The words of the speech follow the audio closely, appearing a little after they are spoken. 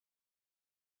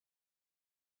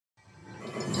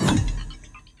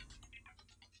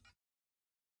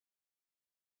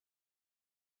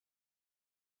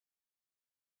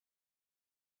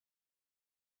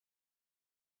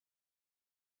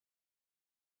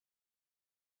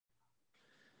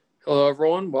Hello,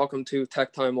 everyone. Welcome to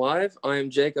Tech Time Live. I am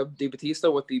Jacob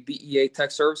DiBattista with the BEA Tech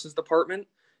Services Department.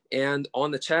 And on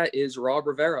the chat is Rob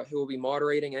Rivera, who will be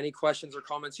moderating any questions or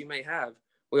comments you may have.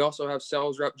 We also have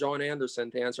Sales Rep John Anderson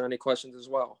to answer any questions as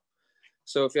well.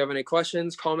 So if you have any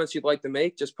questions, comments you'd like to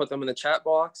make, just put them in the chat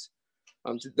box.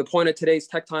 The point of today's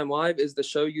Tech Time Live is to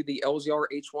show you the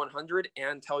LZR-H100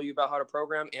 and tell you about how to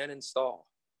program and install.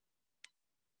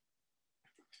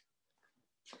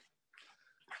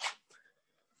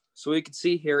 So what you can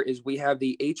see here is we have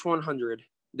the H100.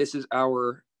 This is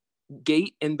our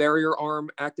gate and barrier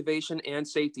arm activation and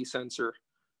safety sensor.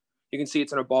 You can see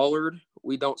it's in a bollard.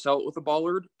 We don't sell it with a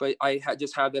bollard, but I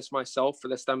just have this myself for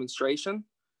this demonstration.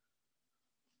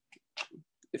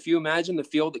 If you imagine the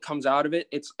field that comes out of it,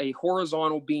 it's a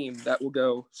horizontal beam that will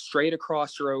go straight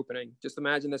across your opening. Just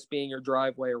imagine this being your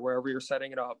driveway or wherever you're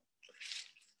setting it up.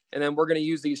 And then we're going to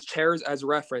use these chairs as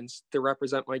reference to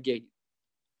represent my gate.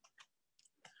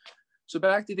 So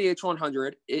back to the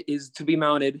H100, it is to be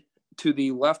mounted to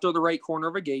the left or the right corner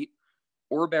of a gate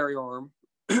or a barrier arm,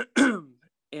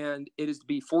 and it is to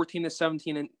be 14 to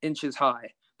 17 inches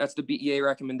high. That's the BEA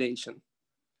recommendation.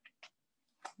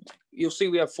 You'll see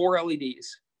we have 4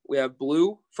 LEDs. We have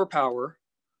blue for power,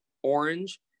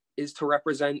 orange is to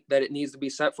represent that it needs to be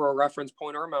set for a reference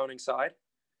point or a mounting side,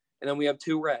 and then we have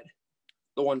 2 red.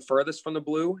 The one furthest from the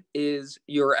blue is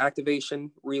your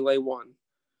activation relay 1.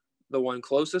 The one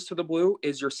closest to the blue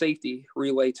is your safety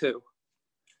relay 2.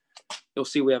 You'll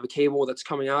see we have a cable that's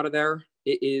coming out of there.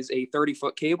 It is a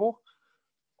 30-foot cable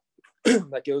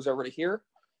that goes over to here,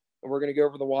 and we're going to go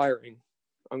over the wiring.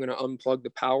 I'm going to unplug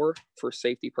the power for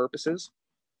safety purposes.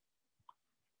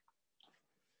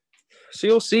 So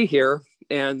you'll see here,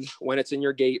 and when it's in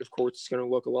your gate, of course, it's going to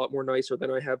look a lot more nicer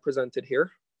than I have presented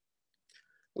here.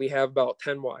 We have about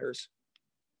 10 wires.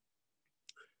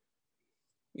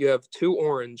 You have 2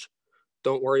 orange.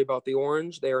 Don't worry about the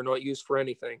orange. They are not used for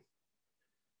anything.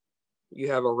 You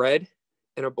have a red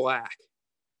and a black.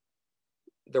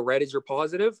 The red is your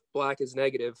positive, black is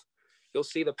negative. You'll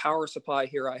see the power supply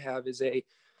here I have is a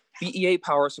BEA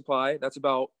power supply. That's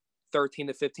about 13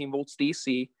 to 15 volts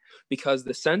DC because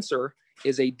the sensor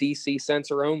is a DC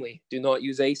sensor only. Do not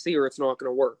use AC or it's not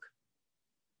going to work.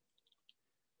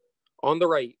 On the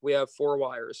right, we have 4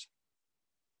 wires.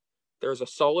 There's a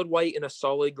solid white and a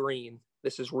solid green.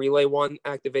 This is relay 1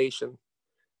 activation.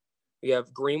 We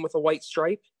have green with a white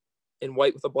stripe and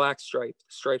white with a black stripe.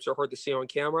 Stripes are hard to see on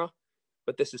camera,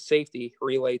 but this is safety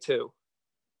relay 2.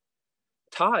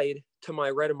 Tied to my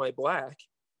red and my black,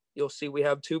 you'll see we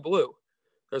have 2 blue.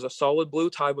 There's a solid blue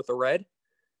tied with a red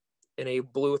and a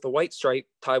blue with a white stripe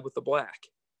tied with the black.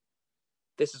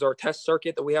 This is our test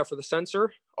circuit that we have for the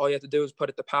sensor. All you have to do is put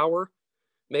it to power.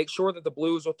 Make sure that the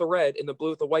blue is with the red and the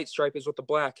blue with the white stripe is with the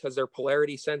black because they're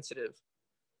polarity sensitive.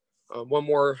 One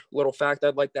more little fact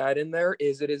I'd like to add in there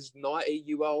is it is not a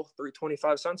UL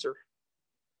 325 sensor.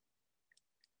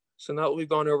 So now that we've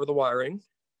gone over the wiring,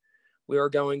 we are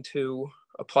going to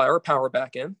apply our power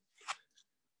back in.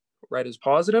 Red is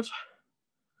positive,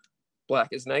 black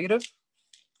is negative.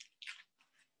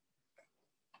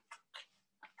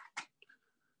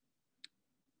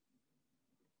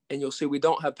 And you'll see we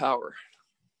don't have power.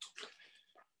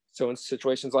 So in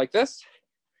situations like this,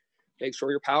 make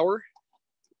sure your power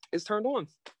is turned on.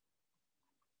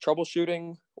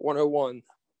 Troubleshooting 101.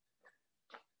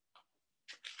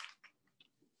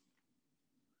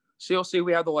 So you'll see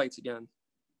we have the lights again.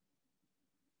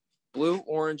 Blue,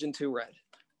 orange, and 2 red.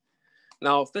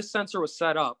 Now, if this sensor was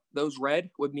set up, those red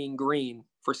would mean green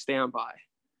for standby.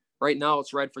 Right now,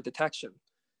 it's red for detection.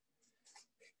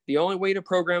 The only way to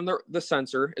program the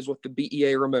sensor is with the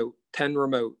BEA remote, 10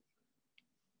 remote.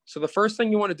 So the first thing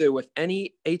you want to do with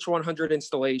any H100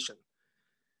 installation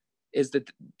is to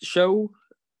show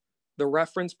the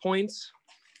reference points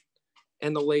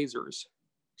and the lasers.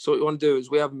 So what you want to do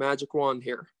is we have a magic wand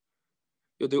here.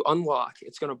 You'll do unlock.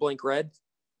 It's going to blink red.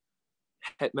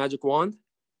 Hit magic wand.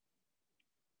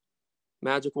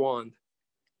 Magic wand.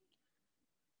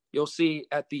 You'll see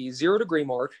at the 0 degree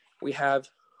mark, we have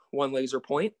 1 laser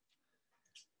point.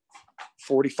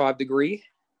 45 degree,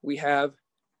 we have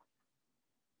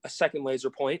a second laser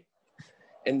point.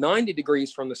 And 90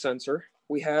 degrees from the sensor,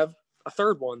 we have a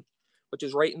third one, which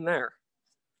is right in there.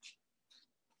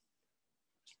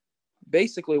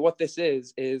 Basically what this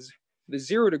is the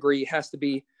 0 degree has to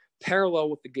be parallel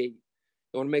with the gate.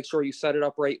 You want to make sure you set it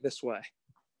up right this way.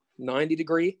 90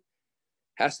 degree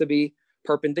has to be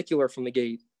perpendicular from the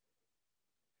gate.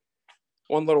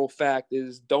 One little fact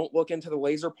is don't look into the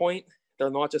laser point. They're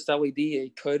not just LED.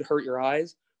 It could hurt your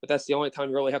eyes, but that's the only time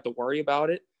you really have to worry about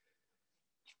it.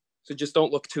 So just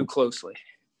don't look too closely.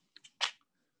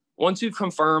 Once you've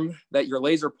confirmed that your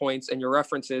laser points and your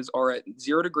references are at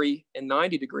 0 degree and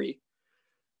 90 degree,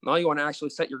 now you want to actually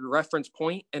set your reference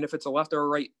point and if it's a left or a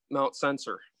right mount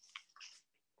sensor.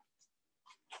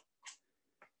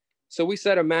 So we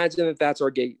said, imagine that that's our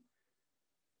gate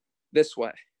this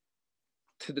way.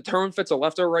 To determine if it's a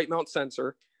left or right mount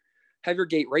sensor, have your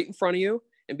gate right in front of you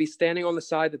and be standing on the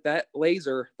side that that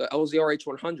laser, the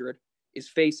LZR-H100, is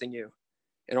facing you.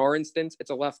 In our instance,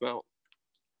 it's a left mount.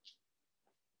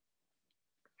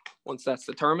 Once that's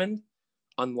determined,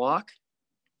 unlock.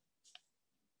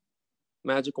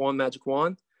 Magic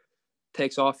wand,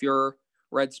 takes off your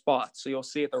red spot. So you'll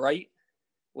see at the right,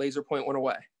 laser point went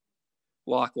away.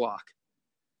 Lock.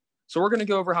 So we're going to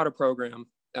go over how to program,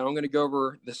 and I'm going to go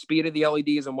over the speed of the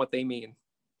LEDs and what they mean.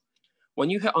 When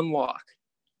you hit unlock,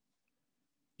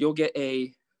 you'll get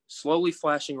a slowly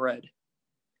flashing red.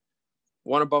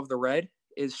 One above the red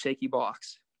is shaky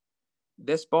box.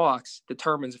 This box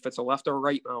determines if it's a left or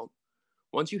right mount.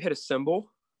 Once you hit a symbol,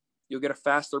 you'll get a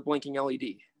faster blinking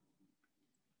LED.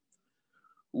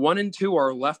 1 and 2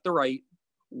 are left to right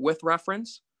with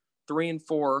reference. 3 and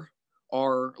 4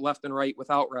 are left and right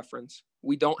without reference.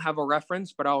 We don't have a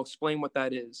reference, but I'll explain what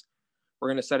that is. We're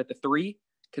going to set it to 3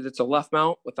 because it's a left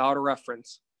mount without a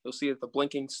reference. You'll see that the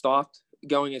blinking stopped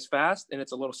going as fast and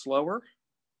it's a little slower.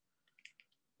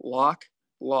 Lock,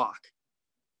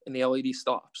 and the LED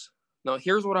stops. Now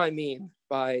here's what I mean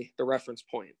by the reference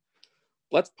point.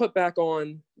 Let's put back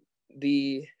on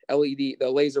the LED, the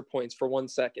laser points for 1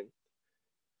 second.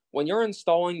 When you're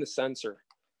installing the sensor,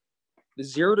 the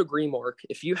 0 degree mark,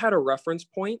 if you had a reference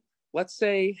point, let's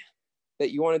say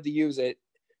that you wanted to use it,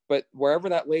 but wherever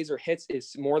that laser hits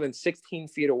is more than 16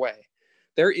 feet away,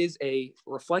 there is a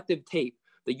reflective tape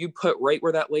that you put right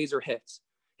where that laser hits.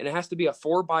 And it has to be a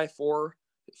 4x4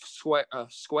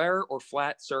 square or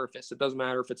flat surface. It doesn't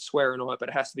matter if it's square or not, but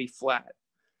it has to be flat.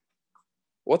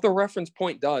 What the reference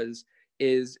point does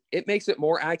is it makes it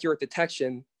more accurate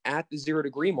detection at the 0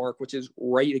 degree mark, which is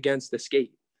right against the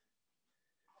skate.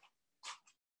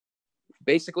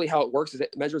 Basically how it works is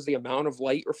it measures the amount of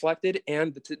light reflected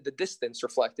and the distance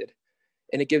reflected,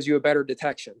 and it gives you a better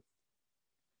detection.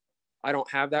 I don't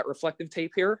have that reflective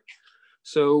tape here,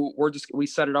 so we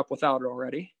set it up without it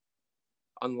already.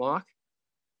 Unlock.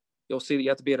 You'll see that you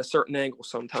have to be at a certain angle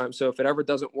sometimes. So if it ever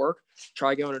doesn't work,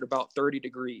 try going at about 30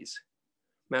 degrees.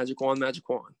 Magic wand.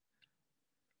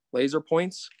 Laser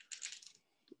points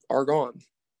are gone.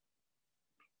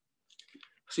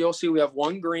 So you'll see we have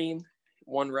 1 green,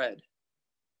 1 red.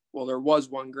 Well, there was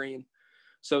 1 green.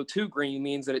 So 2 green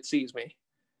means that it sees me.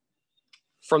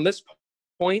 From this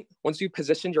point, once you've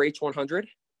positioned your H100,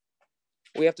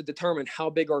 we have to determine how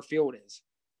big our field is.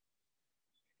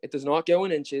 It does not go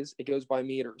in inches, it goes by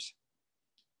meters.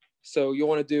 So you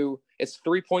want to do, it's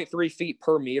 3.3 feet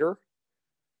per meter.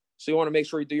 So you want to make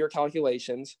sure you do your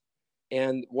calculations.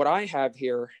 And what I have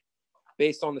here,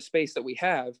 based on the space that we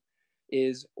have,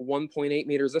 is 1.8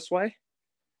 meters this way,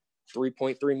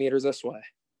 3.3 meters this way.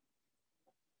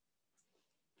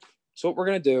 So what we're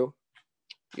going to do,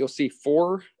 you'll see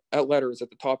 4 letters at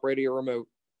the top right of your remote.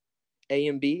 A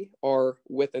and B are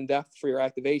width and depth for your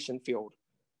activation field.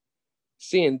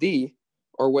 C and D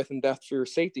are width and depth for your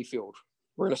safety field.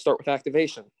 We're going to start with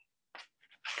activation.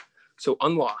 So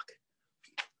unlock,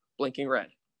 blinking red.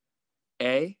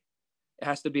 A, it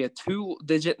has to be a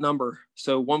 2-digit number.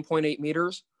 So 1.8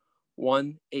 meters,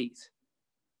 1.8.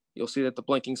 You'll see that the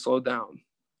blinking slowed down.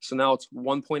 So now it's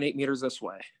 1.8 meters this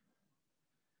way.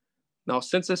 Now,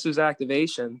 since this is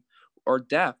activation, our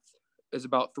depth is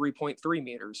about 3.3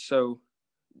 meters. So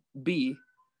B,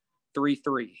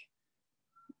 3.3.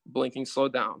 Blinking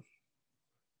slowed down.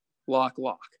 Lock.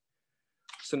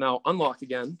 So now unlock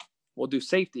again. We'll do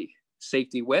safety.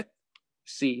 Safety width,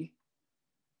 C,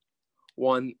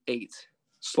 1.8.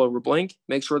 Slower blink.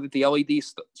 Make sure that the LED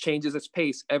changes its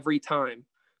pace every time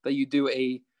that you do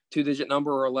a 2-digit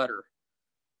number or a letter.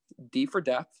 D for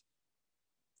depth.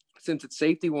 Since it's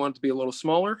safety, we want it to be a little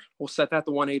smaller. We'll set that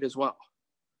to 1.8 as well.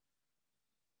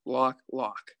 Lock.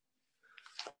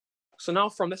 So now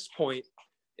from this point,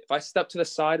 if I step to the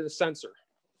side of the sensor,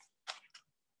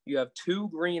 you have 2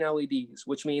 green LEDs,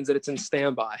 which means that it's in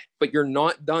standby, but you're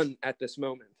not done at this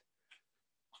moment.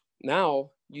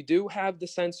 Now, you do have the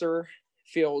sensor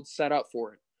field set up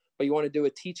for it, but you want to do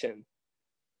a teach-in.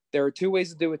 There are 2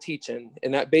 ways to do a teach-in,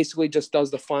 and that basically just does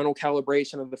the final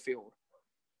calibration of the field.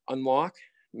 Unlock,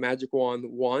 magic wand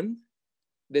 1.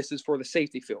 This is for the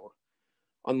safety field.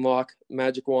 Unlock,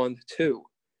 magic wand 2.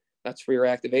 That's for your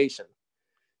activation.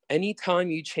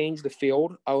 Anytime you change the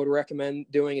field, I would recommend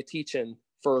doing a teach-in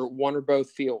for one or both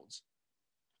fields.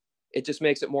 It just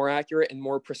makes it more accurate and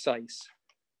more precise.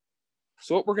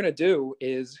 So what we're going to do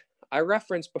is, I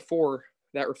referenced before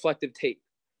that reflective tape.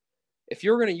 If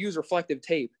you're going to use reflective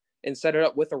tape and set it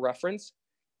up with a reference,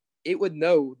 it would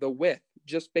know the width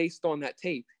just based on that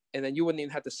tape, and then you wouldn't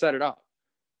even have to set it up.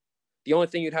 The only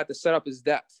thing you'd have to set up is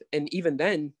depth, and even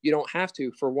then, you don't have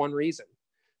to, for one reason.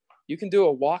 You can do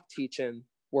a walk teach-in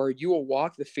where you will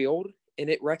walk the field, and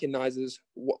it recognizes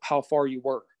how far you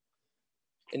were.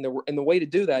 And the way to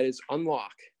do that is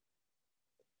unlock,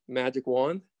 magic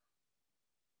wand,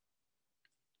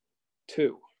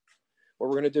 2. What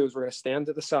we're going to do is we're going to stand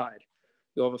to the side.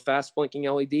 You'll have a fast blinking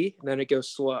LED, and then it goes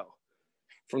slow.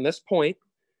 From this point,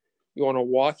 you want to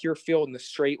walk your field in a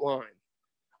straight line.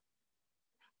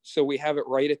 So we have it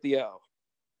right at the O.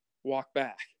 Walk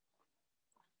back.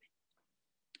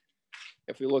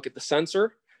 If we look at the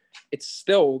sensor, it's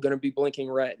still going to be blinking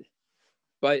red,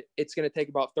 but it's going to take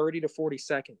about 30 to 40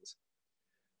 seconds.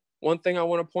 One thing I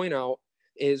want to point out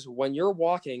is when you're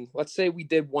walking, let's say we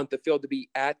did want the field to be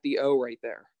at the O right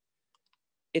there.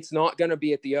 It's not going to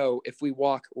be at the O if we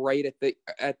walk right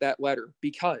at that letter,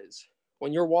 because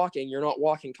when you're walking, you're not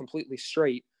walking completely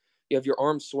straight. You have your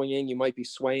arms swinging, you might be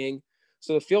swaying.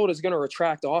 So the field is going to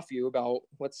retract off you about,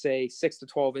 let's say, 6 to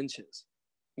 12 inches,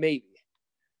 maybe.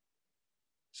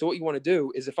 So what you want to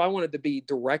do is, if I wanted to be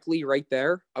directly right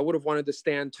there, I would have wanted to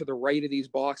stand to the right of these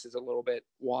boxes a little bit,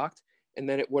 walked, and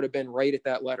then it would have been right at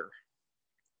that letter.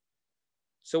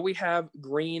 So we have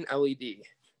green LED.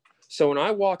 So when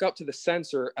I walk up to the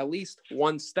sensor at least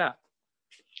one step,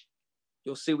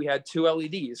 you'll see we had 2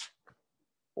 LEDs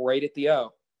right at the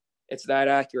O. It's that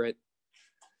accurate.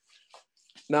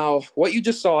 Now, what you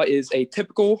just saw is a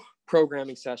typical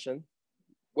programming session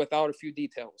without a few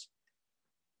details.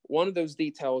 One of those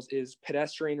details is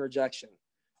pedestrian rejection.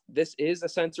 This is a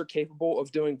sensor capable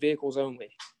of doing vehicles only.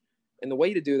 And the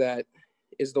way to do that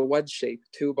is the wedge shape,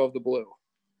 2 above the blue.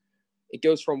 It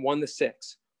goes from 1 to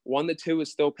 6. 1 to 2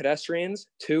 is still pedestrians.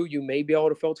 2, you may be able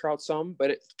to filter out some, but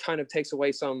it kind of takes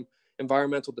away some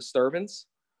environmental disturbance.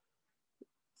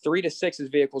 3 to 6 is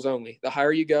vehicles only. The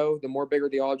higher you go, the more bigger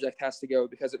the object has to go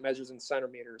because it measures in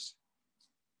centimeters.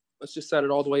 Let's just set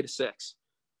it all the way to 6.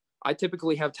 I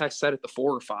typically have text set at the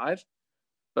 4 or 5,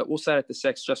 but we'll set it to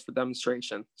 6 just for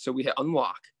demonstration. So we hit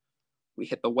unlock. We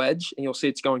hit the wedge, and you'll see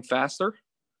it's going faster.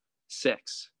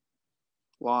 6.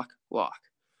 Lock, lock.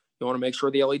 You want to make sure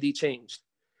the LED changed.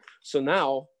 So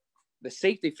now the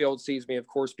safety field sees me, of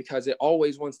course, because it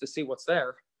always wants to see what's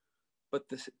there. But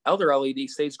the other LED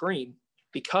stays green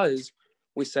because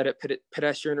we set it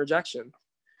pedestrian rejection.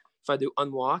 If I do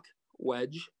unlock,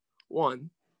 wedge,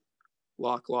 1,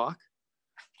 lock, lock,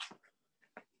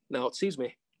 now it sees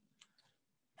me.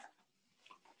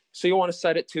 So you want to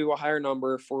set it to a higher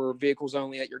number for vehicles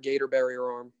only at your gate or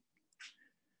barrier arm.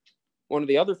 One of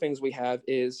the other things we have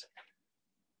is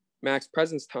max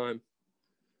presence time.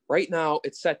 Right now,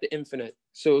 it's set to infinite.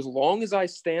 So as long as I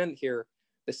stand here,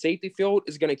 the safety field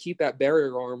is going to keep that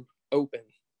barrier arm open.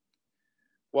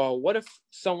 Well, what if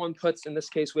someone puts, in this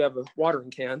case, we have a watering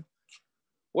can.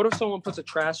 What if someone puts a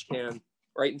trash can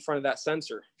right in front of that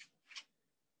sensor?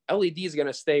 LED is going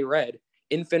to stay red,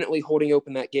 infinitely holding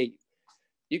open that gate.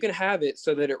 You can have it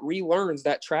so that it relearns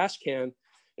that trash can,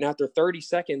 and after 30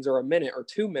 seconds or a minute or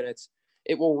 2 minutes,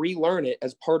 it will relearn it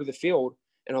as part of the field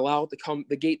and allow it to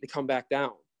the gate to come back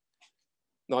down.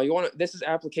 Now, this is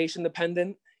application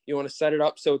dependent. You want to set it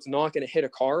up so it's not going to hit a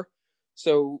car.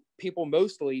 So people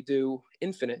mostly do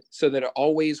infinite so that it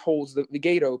always holds the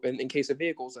gate open in case a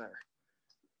vehicle's there.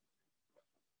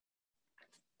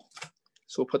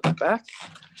 So we'll put that back.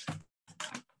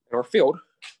 And our field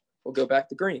will go back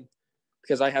to green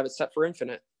because I have it set for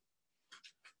infinite.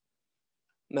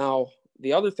 Now,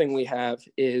 the other thing we have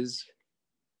is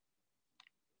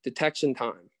detection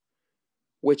time,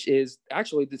 which is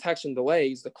actually detection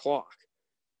delays the clock.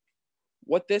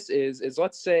 What this is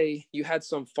let's say you had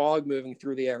some fog moving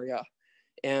through the area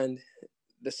and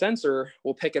the sensor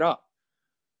will pick it up.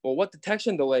 Well, what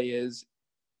detection delay is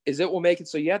it will make it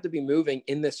so you have to be moving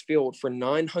in this field for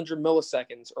 900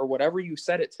 milliseconds or whatever you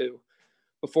set it to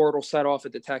before it'll set off a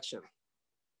detection.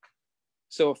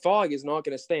 So a fog is not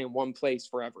going to stay in one place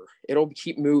forever. It'll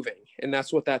keep moving, and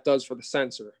that's what that does for the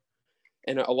sensor.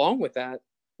 And along with that,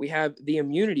 we have the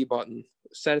immunity button.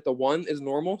 Set it to 1 is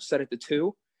normal, set it to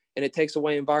 2, and it takes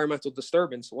away environmental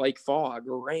disturbance like fog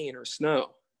or rain or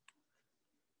snow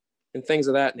and things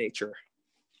of that nature.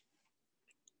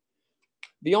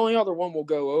 The only other one we'll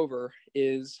go over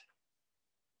is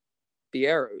the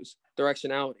arrows,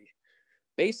 directionality.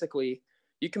 Basically,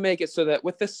 you can make it so that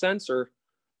with this sensor,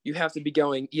 you have to be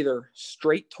going either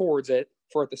straight towards it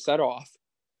for it to set off.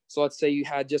 So let's say you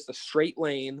had just a straight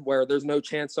lane where there's no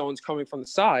chance someone's coming from the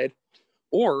side,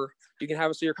 or You can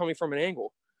have it so you're coming from an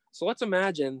angle. So let's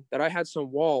imagine that I had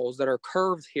some walls that are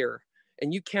curved here,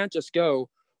 and you can't just go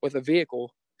with a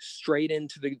vehicle straight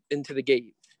into the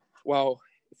gate. Well,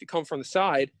 if you come from the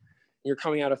side, and you're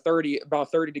coming at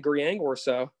about 30-degree angle or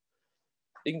so,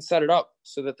 you can set it up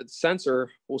so that the sensor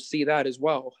will see that as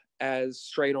well as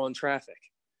straight on traffic.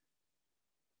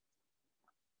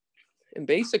 And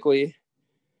basically,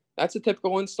 that's a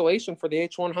typical installation for the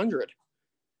H100.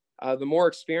 The more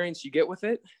experience you get with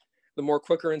it, the more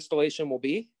quicker installation will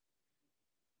be.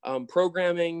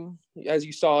 Programming, as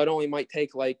you saw, it only might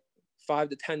take like 5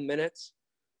 to 10 minutes.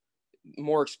 The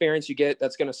more experience you get,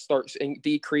 that's going to start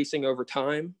decreasing over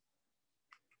time.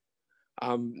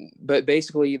 But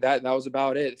basically, that was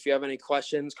about it. If you have any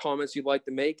questions, comments you'd like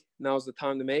to make, now's the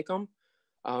time to make them.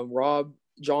 Rob,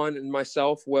 John, and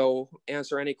myself will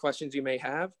answer any questions you may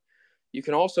have. You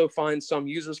can also find some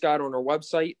user's guide on our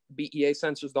website,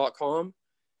 beasensors.com.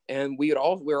 And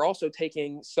we're also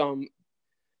taking some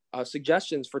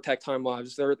suggestions for Tech Time Live.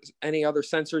 Is there any other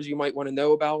sensors you might want to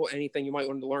know about, anything you might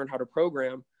want to learn how to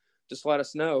program? Just let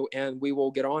us know and we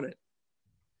will get on it.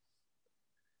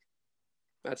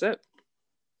 That's it.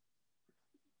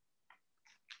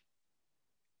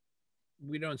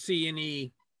 We don't see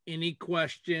any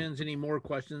questions, any more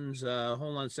questions.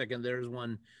 Hold on a second. There's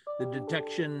one. The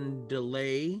detection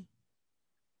delay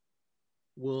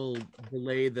will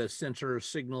delay the sensor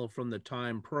signal from the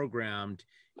time programmed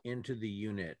into the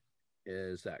unit.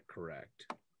 Is that correct?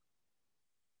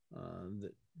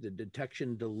 The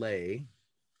detection delay.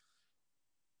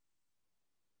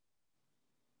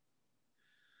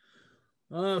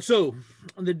 So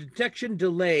the detection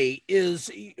delay is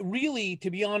really,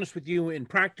 to be honest with you, in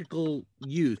practical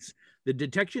use, the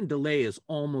detection delay is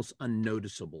almost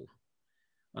unnoticeable.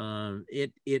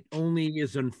 It only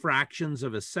is in fractions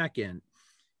of a second,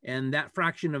 and that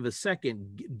fraction of a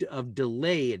second of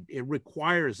delay, it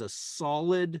requires a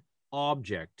solid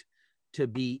object to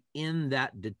be in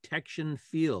that detection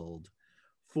field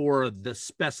for the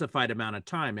specified amount of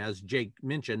time. As Jake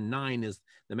mentioned, 9 is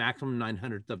the maximum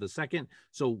 900th of a second.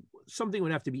 So something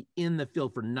would have to be in the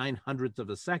field for 900ths of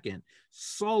a second,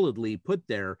 solidly put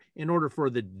there in order for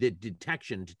the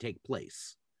detection to take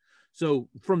place. So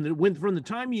from the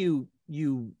time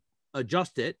you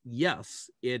adjust it, yes,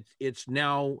 it's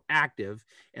now active,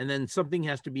 and then something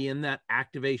has to be in that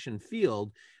activation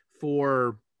field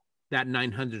for that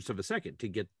 900ths of a second to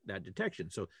get that detection.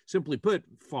 So simply put,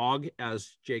 fog,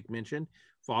 as Jake mentioned,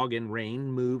 fog and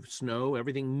rain move, snow,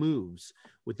 everything moves.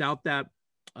 Without that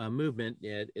movement,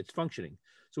 it's functioning.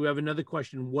 So we have another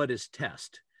question: what is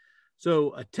test?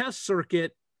 So a test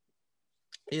circuit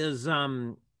is,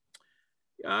 I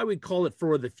would call it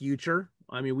for the future.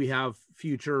 I mean, we have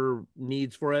future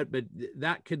needs for it, but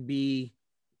that could be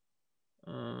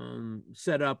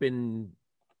set up in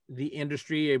the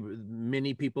industry.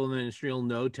 Many people in the industry will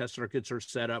know test circuits are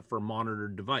set up for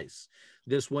monitored device.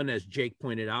 This one, as Jake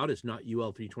pointed out, is not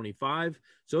UL325,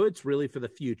 so it's really for the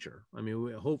future. I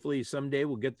mean, hopefully someday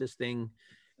we'll get this thing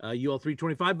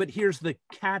UL325, but here's the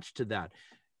catch to that.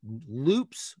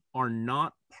 Loops are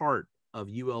not part of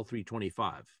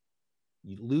UL325.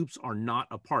 Loops are not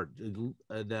a part.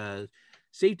 The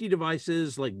safety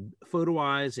devices like photo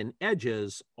eyes and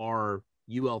edges are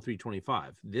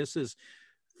UL325. This is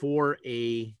for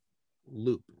a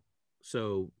loop.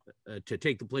 So to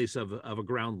take the place of a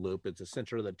ground loop, it's a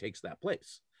sensor that takes that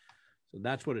place. So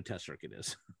that's what a test circuit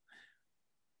is.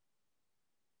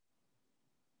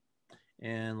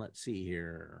 And let's see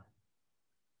here.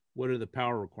 What are the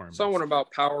power requirements? Someone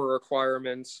about power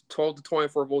requirements, 12 to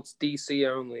 24 volts DC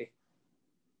only.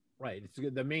 Right.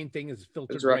 The main thing is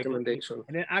filtered recommendation.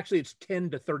 And actually it's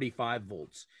 10 to 35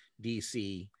 volts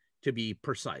DC to be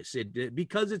precise.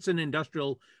 Because it's an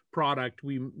industrial product,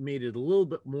 we made it a little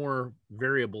bit more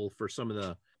variable for some of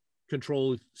the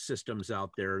control systems out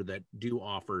there that do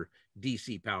offer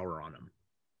DC power on them.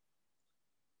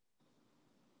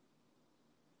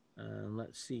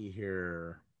 Let's see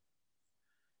here.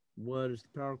 What is the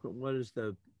power? What is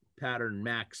the pattern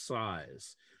max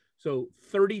size? So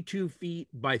 32 feet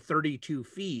by 32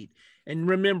 feet. And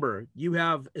remember, you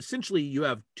have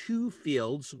 2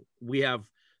 fields. We have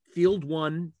field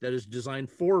 1 that is designed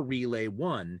for relay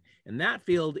 1. And that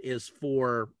field is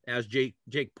for, as Jake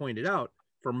pointed out,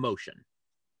 for motion.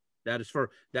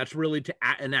 That's really to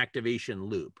an activation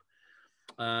loop.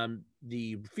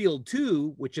 The field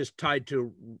 2, which is tied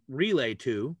to relay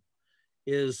 2,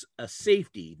 is a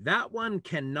safety. That one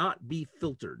cannot be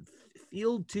filtered.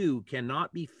 Field 2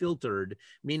 cannot be filtered,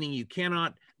 meaning you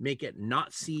cannot make it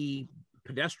not see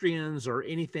pedestrians or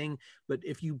anything. But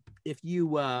if you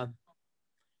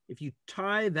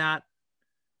tie that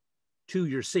to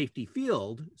your safety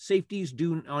field, safeties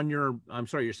do on your, I'm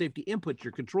sorry, your safety input,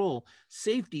 your control,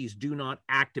 safeties do not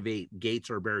activate gates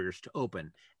or barriers to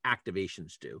open,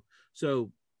 activations do. So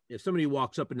if somebody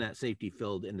walks up in that safety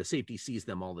field and the safety sees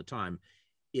them all the time,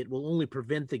 it will only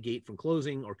prevent the gate from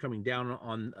closing or coming down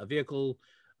on a vehicle.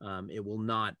 It will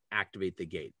not activate the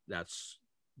gate. That's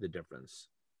the difference.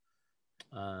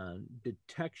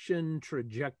 Detection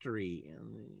trajectory.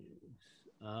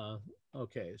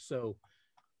 Okay, so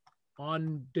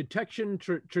on detection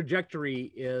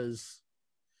trajectory is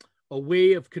a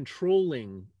way of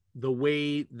controlling the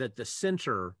way that the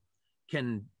sensor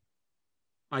can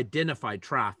identify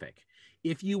traffic.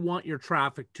 If you want your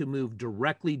traffic to move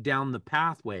directly down the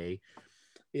pathway,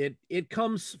 it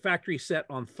comes factory set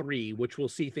on 3, which will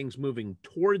see things moving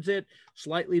towards it,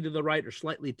 slightly to the right or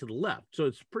slightly to the left. So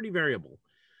it's pretty variable.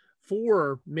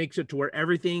 4 makes it to where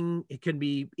everything, it can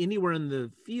be anywhere in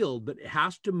the field, but it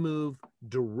has to move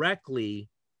directly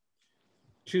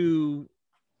to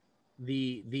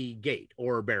the gate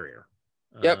or barrier.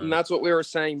 Yep, and that's what we were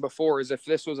saying before, is if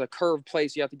this was a curved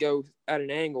place, you have to go at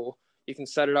an angle, you can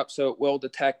set it up so it will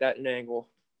detect at an angle.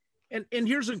 And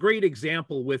here's a great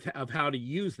example of how to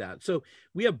use that. So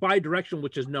we have bidirectional,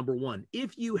 which is number 1.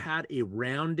 If you had a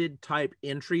rounded type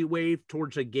entryway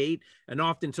towards a gate, and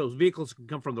often so vehicles can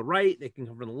come from the right, they can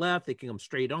come from the left, they can come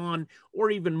straight on,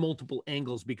 or even multiple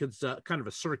angles because it's kind of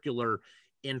a circular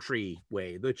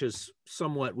entryway, which is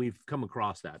somewhat, we've come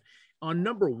across that. On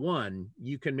number 1,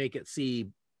 you can make it see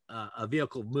a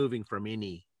vehicle moving from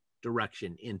any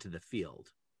direction into the field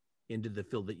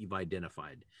that you've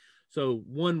identified. So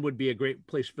 1 would be a great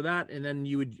place for that. And then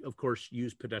you would, of course,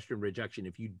 use pedestrian rejection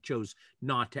if you chose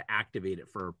not to activate it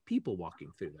for people walking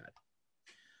through that.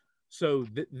 So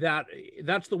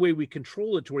that's the way we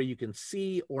control it, to where you can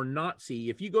see or not see.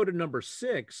 If you go to number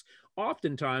 6,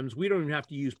 oftentimes we don't even have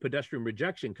to use pedestrian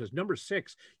rejection, because number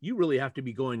 6, you really have to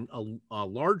be going a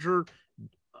larger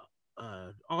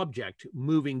object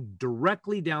moving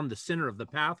directly down the center of the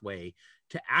pathway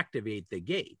to activate the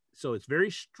gate. So it's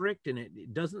very strict, and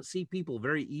it doesn't see people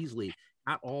very easily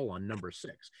at all on number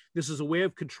 6. This is a way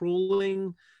of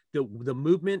controlling the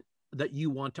movement that you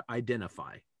want to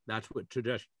identify. That's what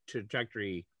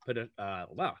trajectory,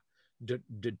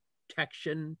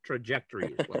 detection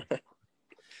trajectory is like.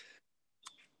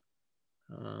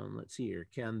 Let's see here.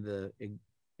 Can the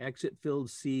exit field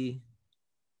see?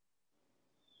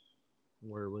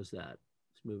 Where was that?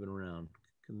 It's moving around.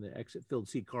 Can the exit field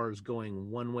see cars going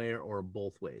one way or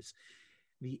both ways?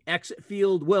 The exit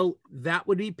field, well, that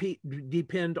would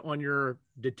depend on your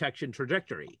detection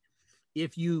trajectory.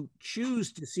 If you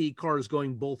choose to see cars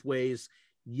going both ways,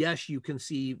 yes, you can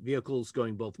see vehicles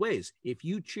going both ways. If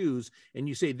you choose and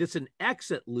you say this is an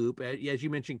exit loop, as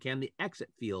you mentioned, can the exit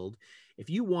field, if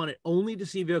you want it only to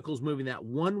see vehicles moving that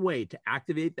one way to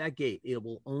activate that gate, it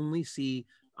will only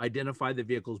identify the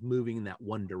vehicles moving in that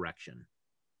one direction.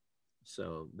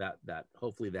 So that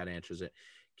hopefully that answers it.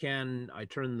 Can I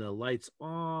turn the lights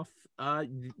off?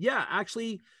 Yeah,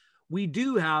 actually, we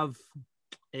do have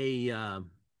a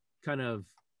kind of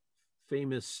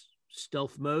famous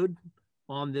stealth mode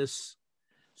on this.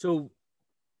 So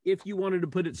if you wanted to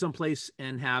put it someplace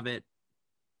and have it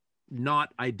not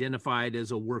identified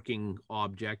as a working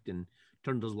object and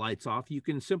turn those lights off, you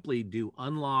can simply do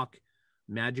unlock,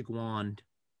 magic wand,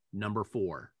 number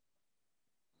 4.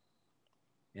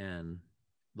 And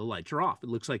the lights are off. It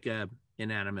looks like an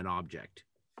inanimate object,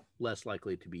 less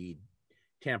likely to be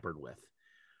tampered with.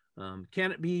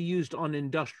 Can it be used on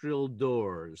industrial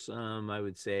doors? I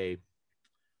would say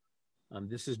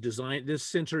this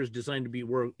sensor is designed to be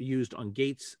used on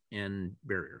gates and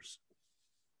barriers.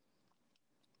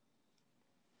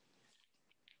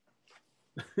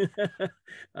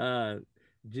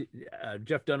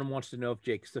 Jeff Dunham wants to know if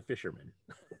Jake's a fisherman.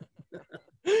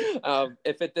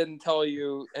 If it didn't tell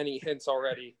you any hints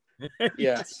already,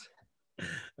 yes.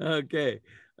 Okay.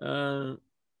 And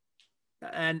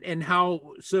how,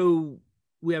 so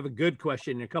we have a good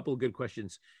question, a couple of good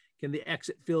questions. Can the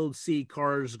exit field see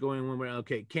cars going one way?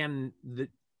 Okay. Can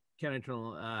I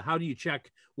turn, how do you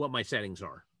check what my settings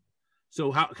are?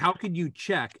 So how could you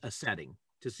check a setting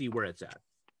to see where it's at?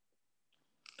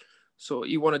 So what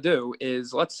you want to do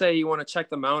is, let's say you want to check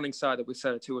the mounting side that we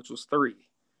set it to, which was 3.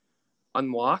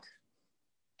 Unlock.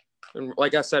 And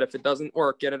like I said, if it doesn't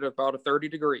work, get it about a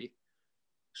 30-degree.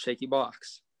 Shaky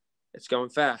box. It's going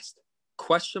fast.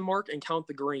 Question mark and count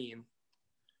the green.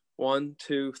 1,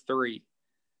 2, 3.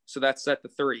 So that's set to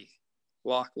 3.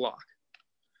 Lock, lock.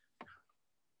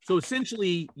 So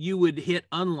essentially, you would hit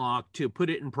unlock to put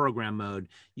it in program mode.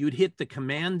 You would hit the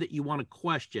command that you want to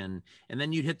question, and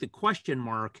then you'd hit the question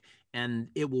mark, and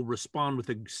it will respond with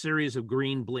a series of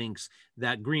green blinks.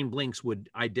 That green blinks would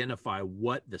identify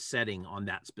what the setting on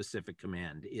that specific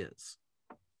command is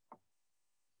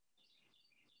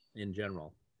in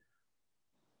general.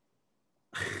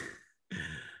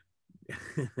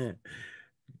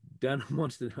 Dunham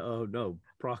wants to know, oh no,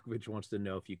 Prokovich wants to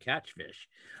know if you catch fish.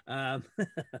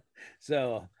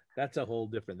 So that's a whole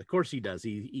different, of course he does.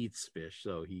 He eats fish,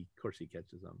 so of course he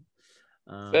catches them.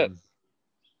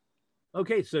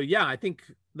 Okay, so yeah, I think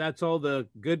that's all the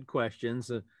good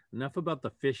questions. Enough about the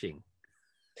fishing.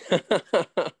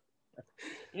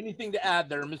 Anything to add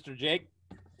there, Mr. Jake,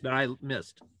 that I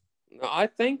missed? I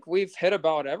think we've hit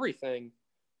about everything.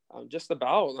 Just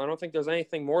about. I don't think there's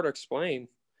anything more to explain.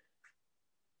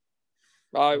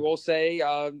 I will say,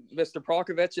 Mr.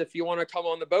 Prokovich, if you want to come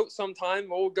on the boat sometime,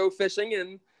 we'll go fishing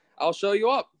and I'll show you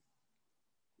up.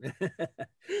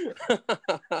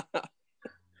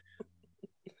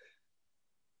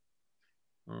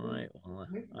 All right. Well,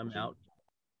 I'm out.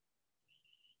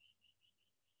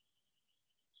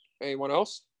 Anyone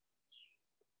else?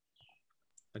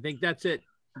 I think that's it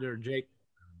there, Jake.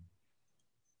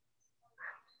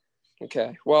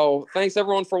 Okay. Well, thanks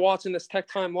everyone for watching this Tech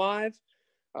Time Live.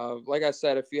 Like I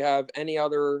said, if you have any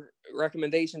other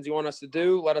recommendations you want us to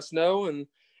do, let us know. And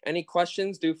any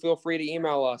questions, do feel free to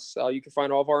email us. You can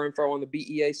find all of our info on the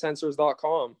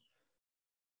beasensors.com.